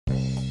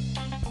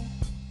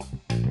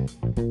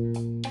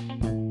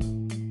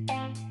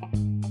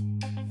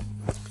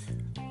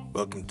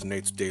Welcome to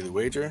Nate's Daily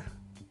Wager.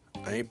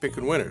 I ain't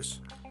picking winners,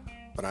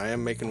 but I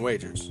am making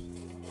wagers.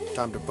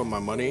 Time to put my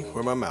money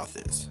where my mouth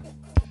is.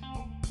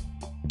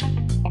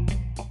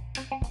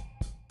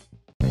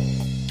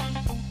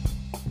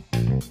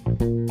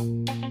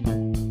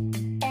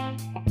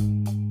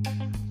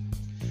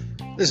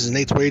 This is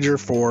Nate's Wager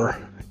for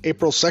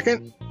April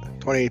 2nd,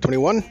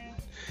 2021.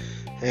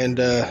 And,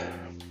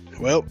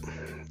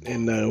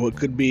 in what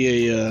could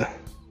be a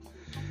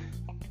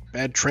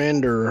bad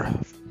trend or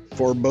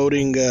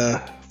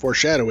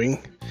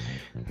foreshadowing,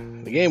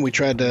 the game we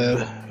tried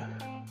to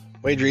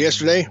wager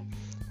yesterday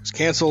was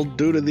canceled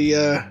due to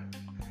the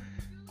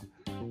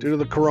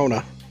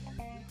corona,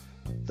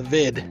 the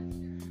vid.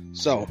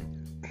 So,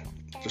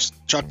 just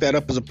chalk that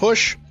up as a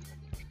push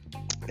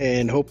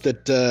and hope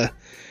that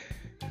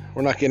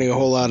we're not getting a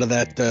whole lot of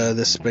that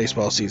this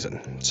baseball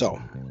season. So,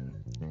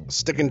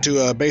 sticking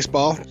to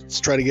baseball, let's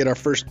try to get our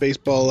first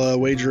baseball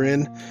wager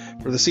in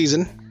for the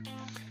season.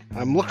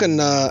 I'm looking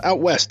out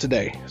west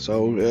today,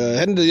 so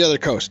heading to the other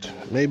coast.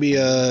 Maybe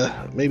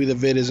the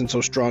vid isn't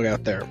so strong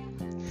out there.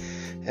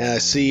 And I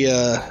see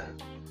the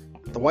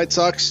White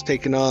Sox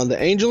taking on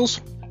the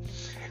Angels,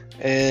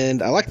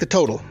 and I like the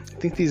total. I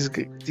think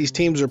these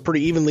teams are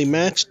pretty evenly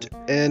matched,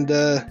 and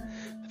I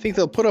think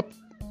they'll put up,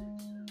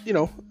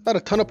 not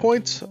a ton of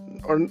points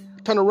or a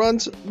ton of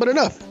runs, but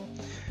enough.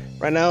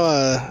 Right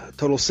now,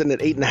 total sitting at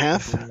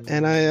 8.5,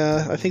 and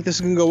I think this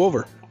is going to go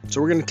over.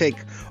 So we're going to take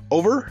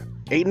over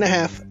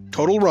 8.5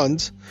 total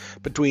runs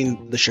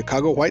between the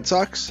Chicago White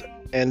Sox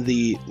and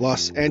the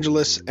Los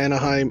Angeles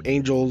Anaheim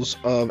Angels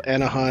of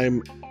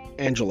Anaheim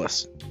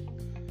Angeles.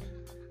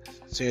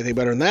 See anything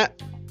better than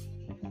that?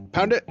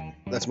 Pound it.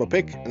 That's my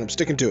pick, and I'm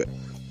sticking to it.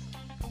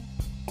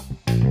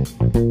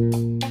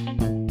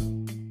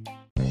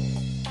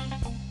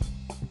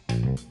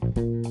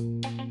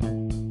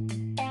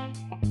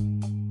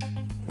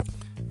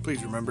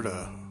 Please remember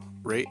to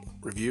rate,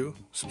 review,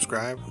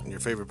 subscribe in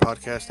your favorite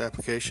podcast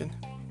application.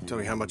 Tell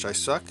me how much I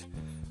suck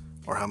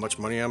or how much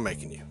money I'm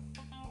making you.